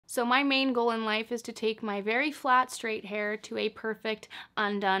So my main goal in life is to take my very flat, straight hair to a perfect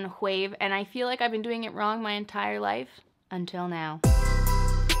undone wave, and I feel like I've been doing it wrong my entire life until now.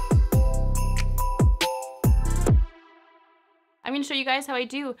 I'm gonna show you guys how I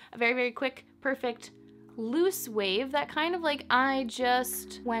do a very, very quick, perfect, loose wave that kind of like I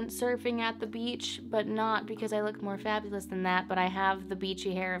just went surfing at the beach, but not because I look more fabulous than that, but I have the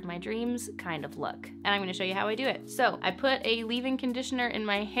beachy hair of my dreams kind of look. And I'm gonna show you how I do it. So I put a leave-in conditioner in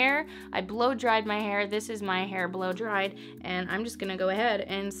my hair, I blow dried my hair, this is my hair blow dried, and I'm just gonna go ahead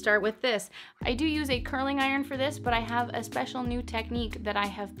and start with this. I do use a curling iron for this, but I have a special new technique that I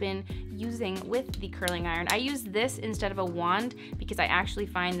have been using with the curling iron. I use this instead of a wand because I actually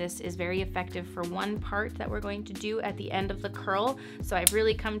find this is very effective for one part that we're going to do at the end of the curl. So I've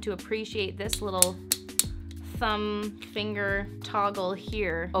really come to appreciate this little thumb finger toggle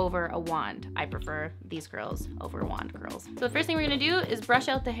here over a wand. I prefer these curls over wand curls. So the first thing we're gonna do is brush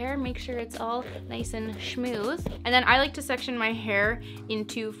out the hair, make sure it's all nice and smooth. And then I like to section my hair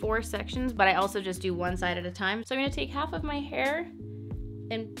into 4 sections, but I also just do one side at a time. So I'm gonna take half of my hair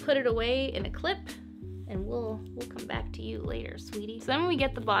and put it away in a clip, and we'll come back to you later, sweetie. So then when we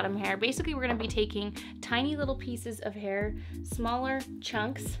get the bottom hair, basically we're gonna be taking tiny little pieces of hair, smaller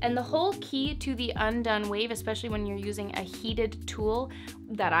chunks, and the whole key to the undone wave, especially when you're using a heated tool,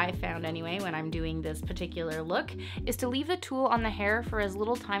 that I found anyway when I'm doing this particular look, is to leave the tool on the hair for as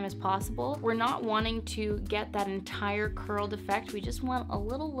little time as possible. We're not wanting to get that entire curled effect, we just want a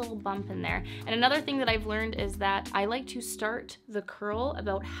little bump in there. And another thing that I've learned is that I like to start the curl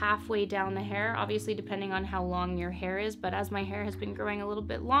about halfway down the hair, obviously depending on how long your hair is, but as my hair has been growing a little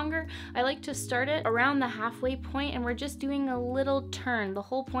bit longer, I like to start it around the halfway point, and we're just doing a little turn. The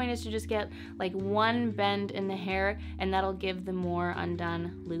whole point is to just get like one bend in the hair, and that'll give the more undone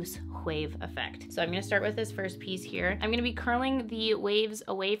loose wave effect. So I'm gonna start with this first piece here. I'm gonna be curling the waves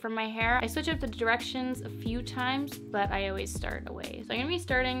away from my hair. I switch up the directions a few times, but I always start away. So I'm gonna be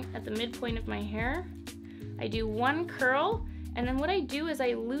starting at the midpoint of my hair. I do one curl, and then what I do is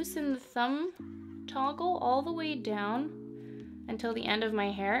I loosen the thumb toggle all the way down until the end of my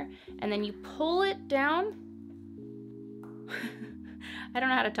hair, and then you pull it down. I don't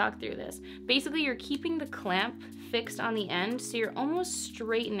know how to talk through this. Basically, you're keeping the clamp fixed on the end, so you're almost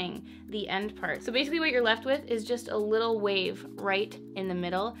straightening the end part. So basically what you're left with is just a little wave right in the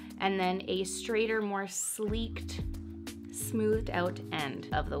middle, and then a straighter, more sleeked, smoothed out end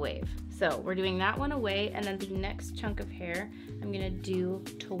of the wave. So we're doing that one away, and then the next chunk of hair I'm gonna do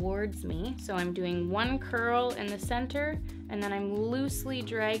towards me. So I'm doing one curl in the center, and then I'm loosely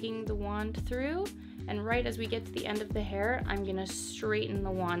dragging the wand through, and right as we get to the end of the hair, I'm gonna straighten the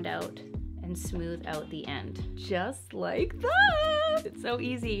wand out and smooth out the end. Just like that! It's so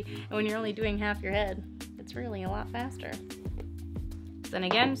easy, and when you're only doing half your head, it's really a lot faster. So then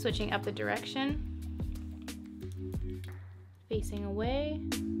again, switching up the direction, facing away.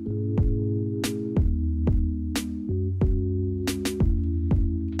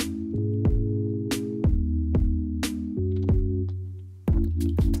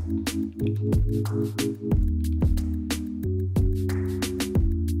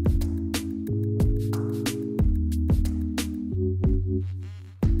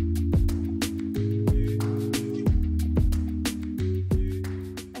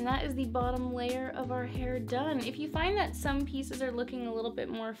 Bottom layer of our hair done. If you find that some pieces are looking a little bit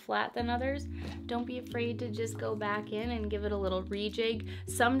more flat than others, don't be afraid to just go back in and give it a little rejig.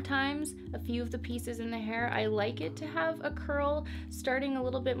 Sometimes a few of the pieces in the hair, I like it to have a curl starting a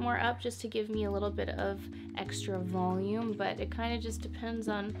little bit more up just to give me a little bit of extra volume, but it kind of just depends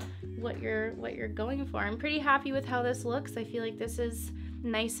on what you're going for. I'm pretty happy with how this looks. I feel like this is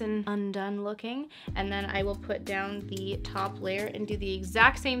nice and undone looking, and then I will put down the top layer and do the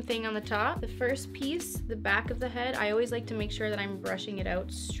exact same thing on the top. The first piece, the back of the head, I always like to make sure that I'm brushing it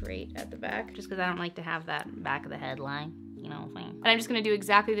out straight at the back, just because I don't like to have that back of the head line, you know what I'm saying? And I'm just gonna do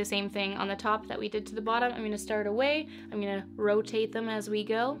exactly the same thing on the top that we did to the bottom. I'm gonna start away, I'm gonna rotate them as we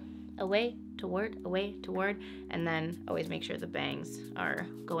go, away, toward, and then always make sure the bangs are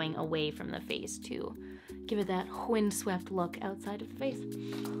going away from the face too. Give it that windswept look outside of the face.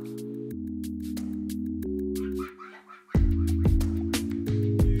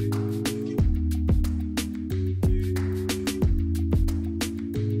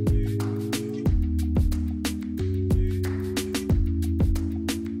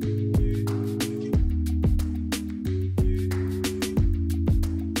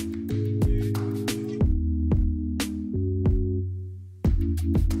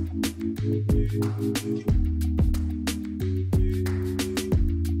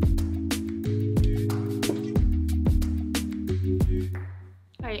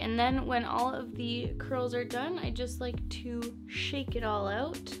 and then when all of the curls are done, I just like to shake it all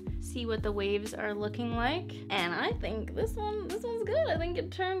out, see what the waves are looking like. And I think this one's good. I think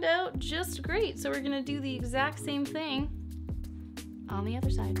it turned out just great. So we're gonna do the exact same thing on the other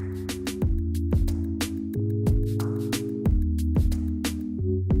side.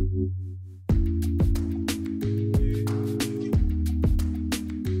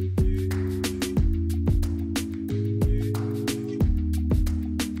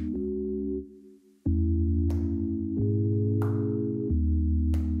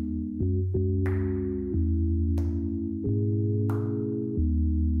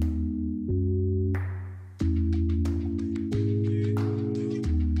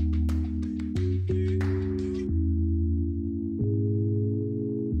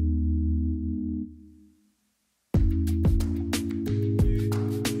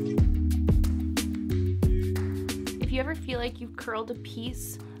 If you ever feel like you've curled a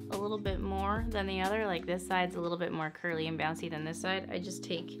piece a little bit more than the other, like this side's a little bit more curly and bouncy than this side, I just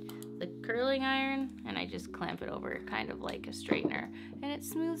take the curling iron and I just clamp it over it kind of like a straightener, and it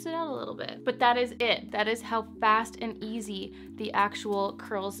smooths it out a little bit. But that is it. That is how fast and easy the actual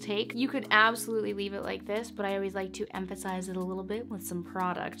curls take. You could absolutely leave it like this, but I always like to emphasize it a little bit with some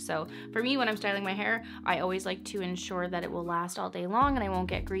product. So for me, when I'm styling my hair, I always like to ensure that it will last all day long and I won't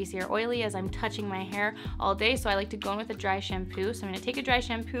get greasy or oily as I'm touching my hair all day. So I like to go in with a dry shampoo. So I'm gonna take a dry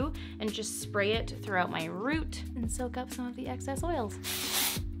shampoo and just spray it throughout my root and soak up some of the excess oils.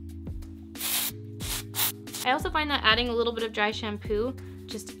 I also find that adding a little bit of dry shampoo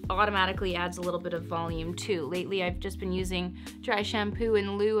just automatically adds a little bit of volume too. Lately, I've just been using dry shampoo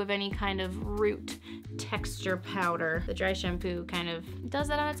in lieu of any kind of root texture powder. The dry shampoo kind of does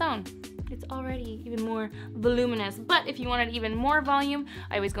that on its own. It's already even more voluminous. But if you wanted even more volume,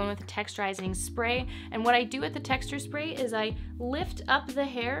 I always go in with a texturizing spray. And what I do with the texture spray is I lift up the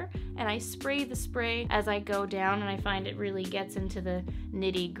hair and I spray the spray as I go down, and I find it really gets into the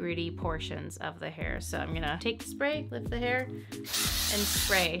nitty-gritty portions of the hair. So I'm gonna take the spray, lift the hair, and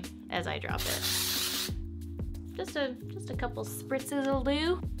spray as I drop it. Just a couple spritzes will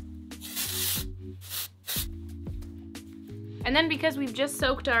do. And then because we've just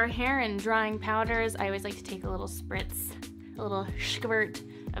soaked our hair in drying powders, I always like to take a little spritz, a little squirt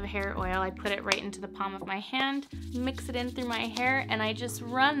of hair oil. I put it right into the palm of my hand, mix it in through my hair, and I just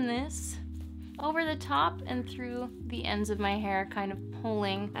run this over the top and through the ends of my hair, kind of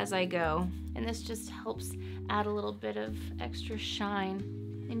pulling as I go. And this just helps add a little bit of extra shine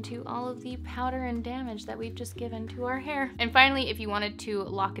into all of the powder and damage that we've just given to our hair. And finally, if you wanted to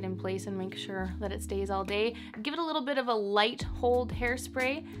lock it in place and make sure that it stays all day, give it a little bit of a light hold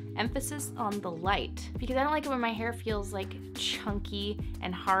hairspray, emphasis on the light, because I don't like it when my hair feels like chunky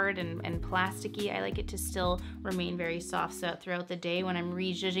and hard and plasticky. I like it to still remain very soft, so throughout the day when I'm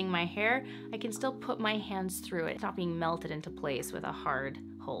rejudging my hair, I can still put my hands through it. It's not being melted into place with a hard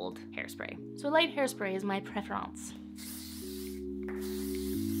hold hairspray. So light hairspray is my preference.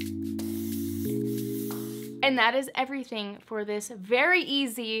 And that is everything for this very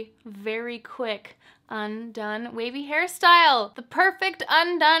easy, very quick undone wavy hairstyle. The perfect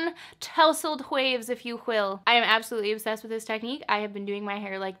undone tousled waves, if you will. I am absolutely obsessed with this technique. I have been doing my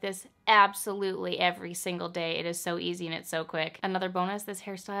hair like this absolutely every single day. It is so easy and it's so quick. Another bonus, this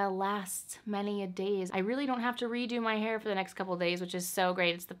hairstyle lasts many a days. I really don't have to redo my hair for the next couple days, which is so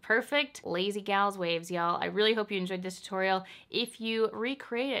great. It's the perfect lazy gals waves, y'all. I really hope you enjoyed this tutorial. If you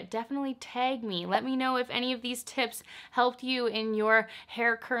recreate it, definitely tag me. Let me know if any of these tips helped you in your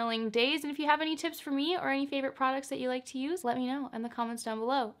hair curling days. And if you have any tips for me or any favorite products that you like to use, let me know in the comments down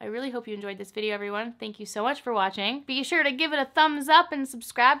below. I really hope you enjoyed this video, everyone. Thank you so much for watching. Be sure to give it a thumbs up and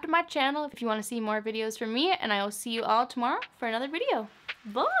subscribe to my channel if you want to see more videos from me, and I will see you all tomorrow for another video.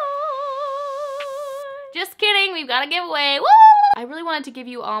 Bye! Just kidding, we've got a giveaway. Woo! I really wanted to give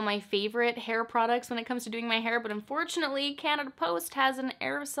you all my favorite hair products when it comes to doing my hair, but unfortunately Canada Post has an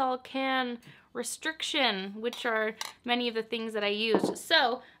aerosol can restriction, which are many of the things that I used.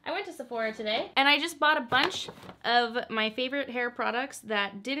 So I went to Sephora today and I just bought a bunch of my favorite hair products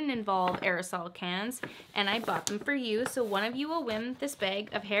that didn't involve aerosol cans, and I bought them for you. So one of you will win this bag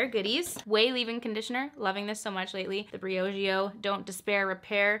of hair goodies. Way leave-in conditioner, loving this so much lately. The Briogeo Don't Despair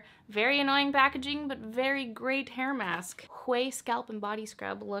Repair, very annoying packaging, but very great hair mask. Way scalp and body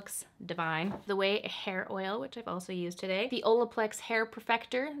scrub looks divine. The Way hair oil, which I've also used today. The Olaplex Hair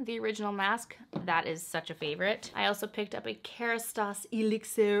Perfector, the original mask, that is such a favorite. I also picked up a Kerastase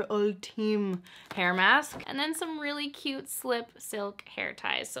Elixir Ultime hair mask, and then some really cute slip silk hair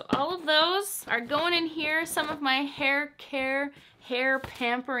ties. So all of those are going in here. Some of my hair care hair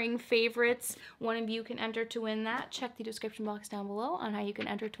pampering favorites. One of you can enter to win that. Check the description box down below on how you can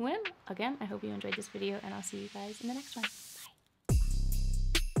enter to win. Again, I hope you enjoyed this video, and I'll see you guys in the next one.